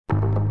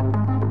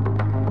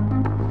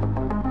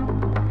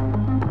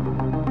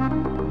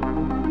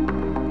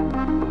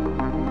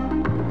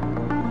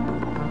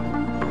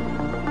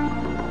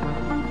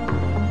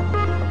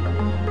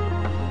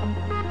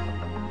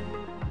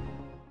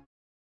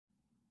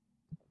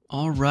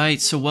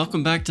Alright, so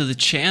welcome back to the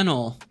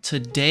channel.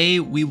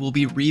 Today we will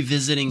be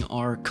revisiting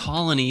our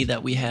colony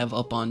that we have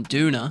up on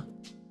Duna.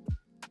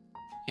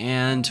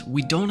 And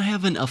we don't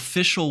have an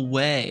official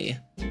way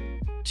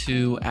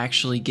to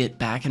actually get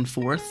back and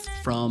forth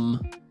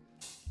from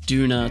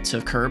Duna to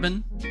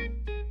Kerbin.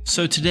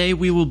 So today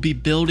we will be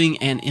building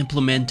and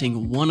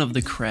implementing one of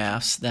the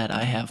crafts that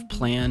I have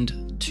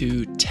planned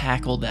to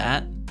tackle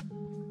that.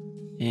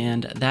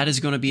 And that is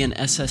going to be an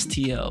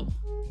SSTO.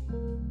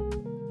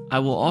 I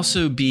will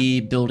also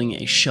be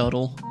building a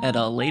shuttle at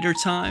a later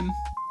time,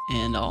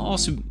 and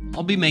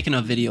I'll be making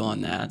a video on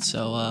that,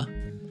 so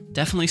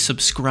definitely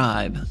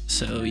subscribe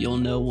so you'll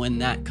know when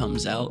that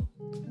comes out.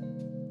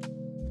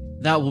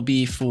 That will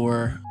be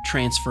for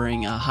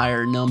transferring a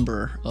higher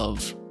number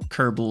of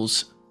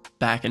Kerbals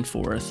back and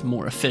forth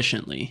more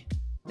efficiently,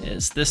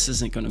 as this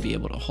isn't going to be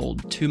able to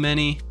hold too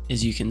many,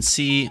 as you can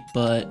see,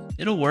 but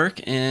it'll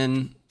work,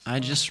 and I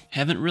just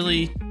haven't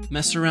really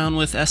messed around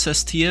with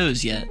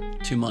SSTOs yet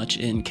too much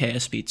in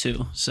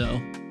KSP2,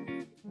 so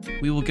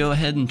we will go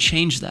ahead and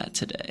change that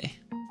today.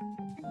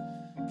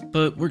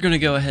 But we're going to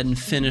go ahead and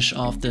finish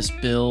off this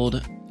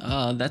build.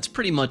 That's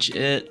pretty much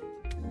it.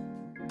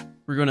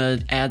 We're going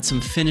to add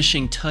some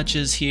finishing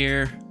touches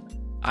here.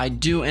 I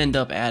do end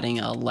up adding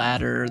a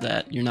ladder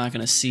that you're not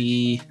going to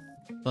see,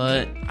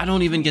 but I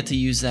don't even get to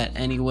use that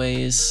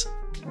anyways.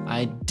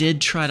 I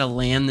did try to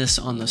land this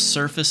on the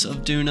surface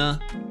of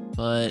Duna,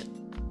 but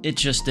it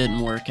just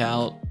didn't work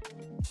out.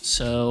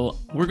 So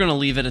we're gonna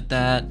leave it at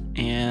that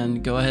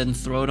and go ahead and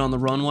throw it on the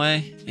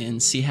runway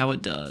and see how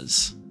it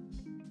does.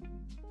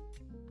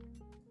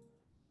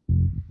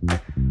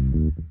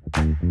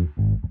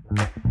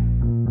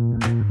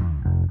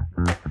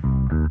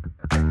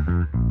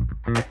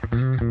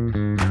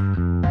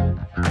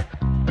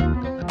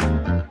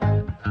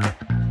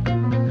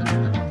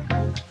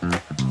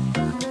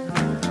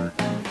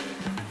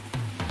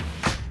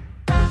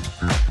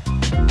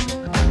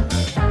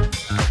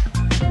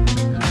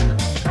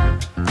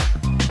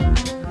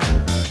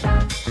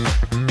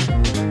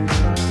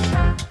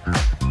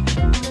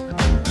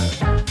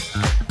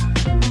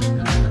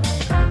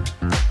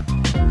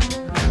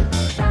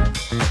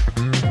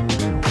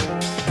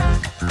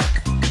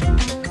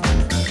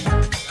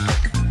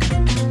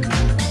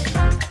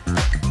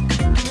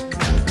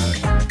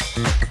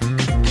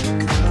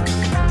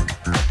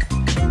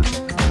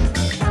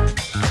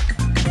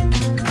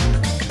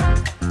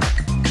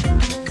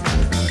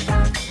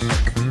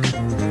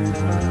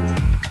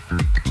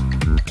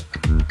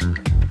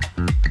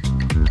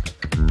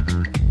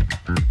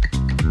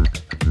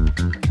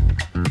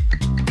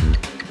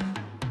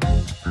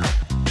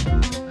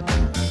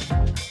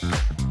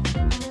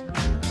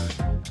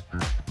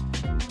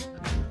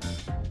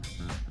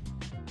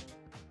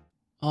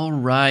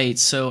 Alright,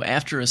 so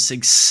after a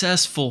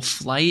successful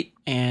flight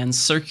and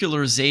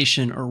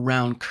circularization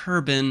around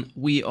Kerbin,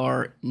 we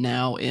are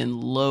now in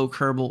low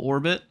Kerbal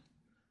orbit.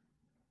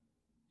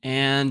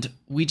 And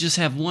we just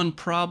have one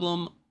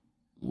problem.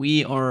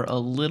 We are a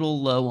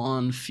little low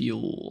on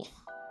fuel.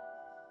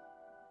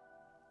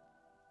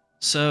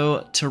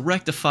 So to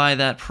rectify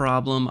that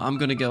problem, I'm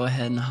going to go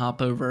ahead and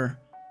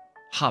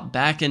hop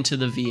back into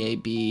the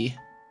VAB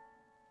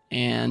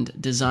and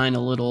design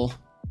a little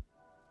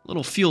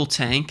fuel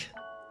tank.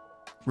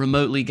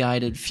 Remotely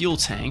guided fuel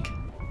tank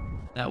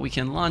that we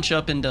can launch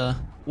up into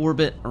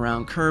orbit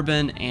around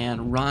Kerbin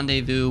and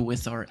rendezvous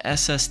with our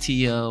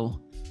SSTO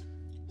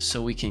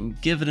so we can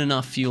give it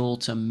enough fuel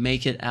to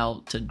make it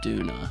out to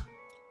Duna.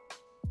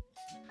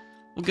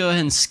 We'll go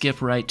ahead and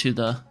skip right to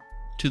the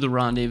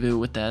rendezvous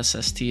with the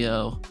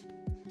SSTO.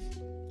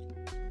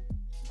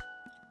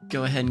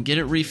 Go ahead and get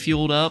it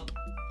refueled up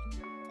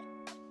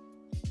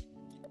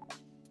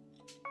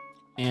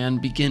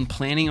and begin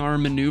planning our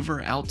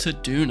maneuver out to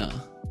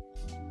Duna.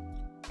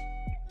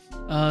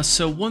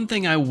 So one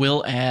thing I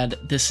will add,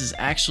 this is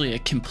actually a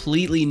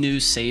completely new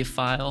save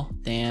file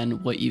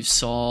than what you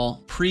saw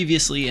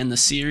previously in the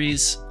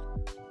series.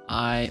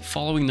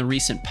 Following the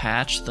recent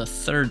patch, the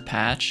third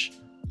patch,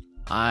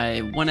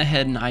 I went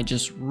ahead and I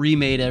just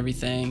remade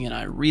everything and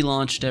I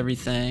relaunched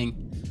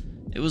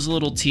everything. It was a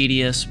little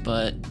tedious,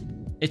 but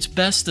it's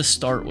best to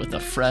start with a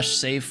fresh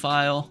save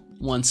file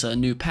once a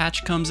new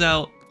patch comes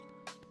out.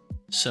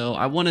 So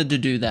I wanted to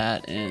do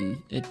that,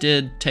 and it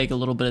did take a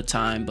little bit of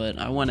time, but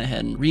I went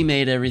ahead and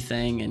remade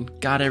everything and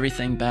got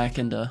everything back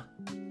into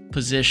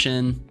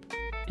position,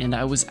 and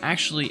I was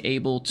actually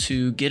able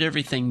to get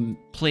everything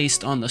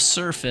placed on the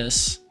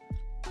surface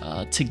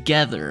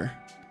together,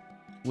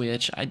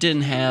 which I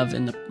didn't have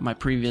in my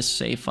previous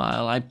save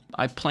file.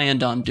 I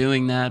planned on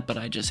doing that, but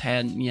I just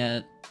hadn't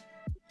yet.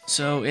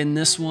 So in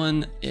this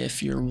one,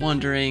 if you're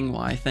wondering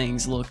why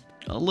things look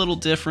a little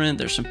different,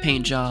 there's some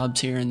paint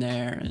jobs here and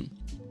there, and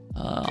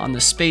on the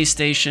space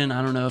station,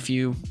 I don't know if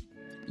you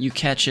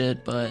catch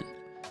it, but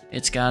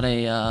it's got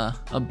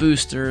a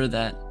booster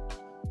that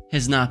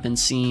has not been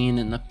seen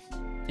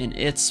in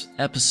its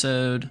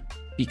episode,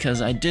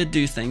 because I did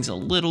do things a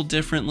little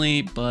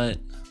differently, but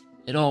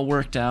it all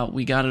worked out.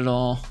 We got it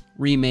all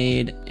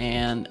remade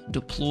and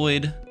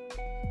deployed,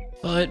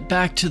 But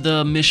back to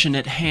the mission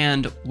at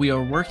hand, we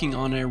are working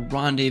on a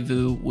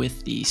rendezvous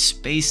with the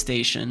space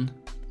station.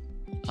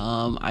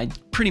 I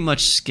pretty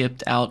much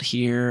skipped out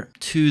here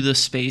to the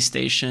space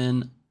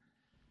station,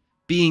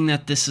 being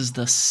that this is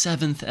the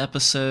 7th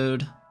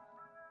episode,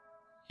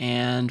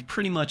 and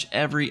pretty much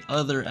every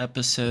other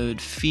episode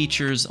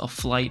features a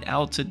flight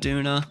out to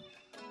Duna.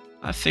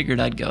 I figured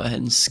I'd go ahead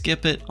and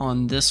skip it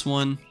on this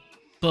one.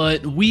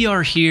 But we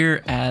are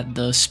here at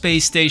the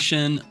space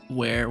station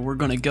where we're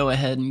going to go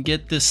ahead and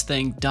get this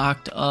thing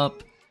docked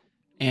up,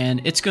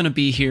 and it's going to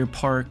be here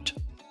parked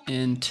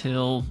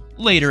until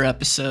later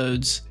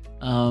episodes.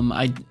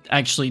 I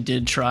actually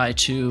did try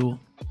to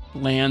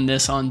land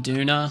this on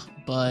Duna,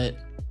 but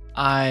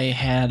I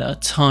had a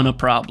ton of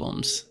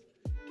problems.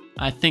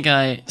 I think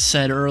I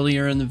said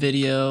earlier in the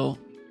video,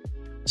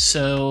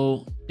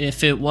 so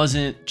if it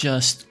wasn't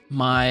just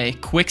my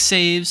quick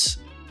saves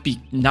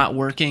not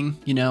working,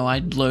 you know,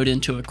 I'd load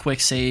into a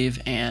quick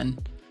save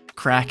and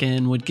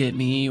Kraken would get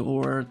me,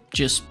 or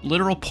just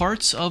literal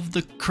parts of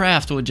the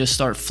craft would just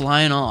start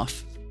flying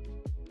off.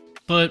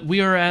 But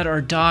we are at our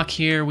dock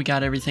here. We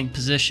got everything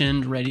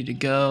positioned, ready to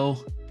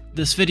go.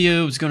 This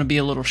video is going to be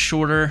a little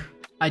shorter.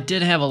 I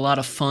did have a lot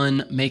of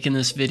fun making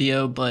this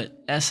video,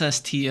 but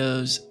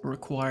SSTOs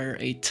require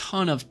a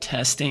ton of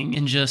testing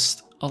and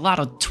just a lot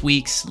of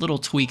tweaks, little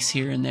tweaks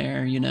here and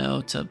there, you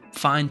know, to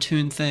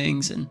fine-tune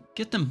things and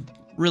get them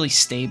really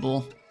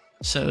stable.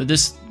 So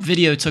this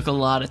video took a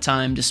lot of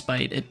time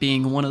despite it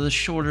being one of the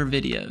shorter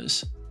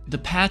videos. The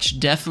patch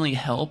definitely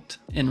helped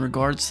in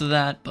regards to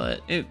that,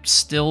 but it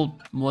still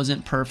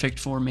wasn't perfect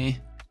for me.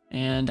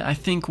 And I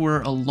think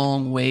we're a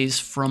long ways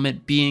from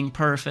it being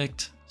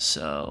perfect,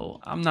 so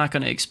I'm not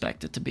going to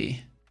expect it to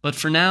be. But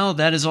for now,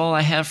 that is all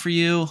I have for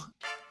you.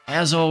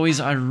 As always,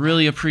 I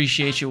really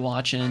appreciate you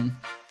watching.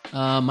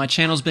 My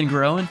channel's been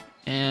growing,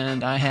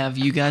 and I have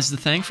you guys to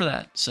thank for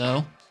that,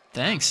 so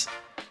thanks.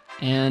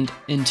 And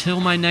until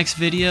my next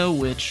video,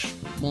 which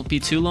won't be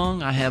too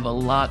long, I have a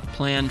lot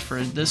planned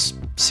for this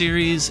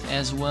series,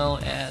 as well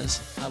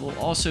as I will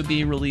also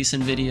be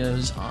releasing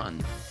videos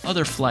on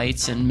other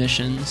flights and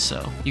missions,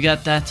 so you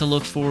got that to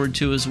look forward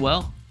to as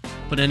well.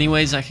 But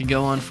anyways, I could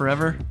go on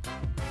forever,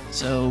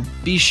 so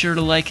be sure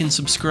to like and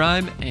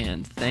subscribe,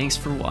 and thanks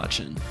for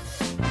watching.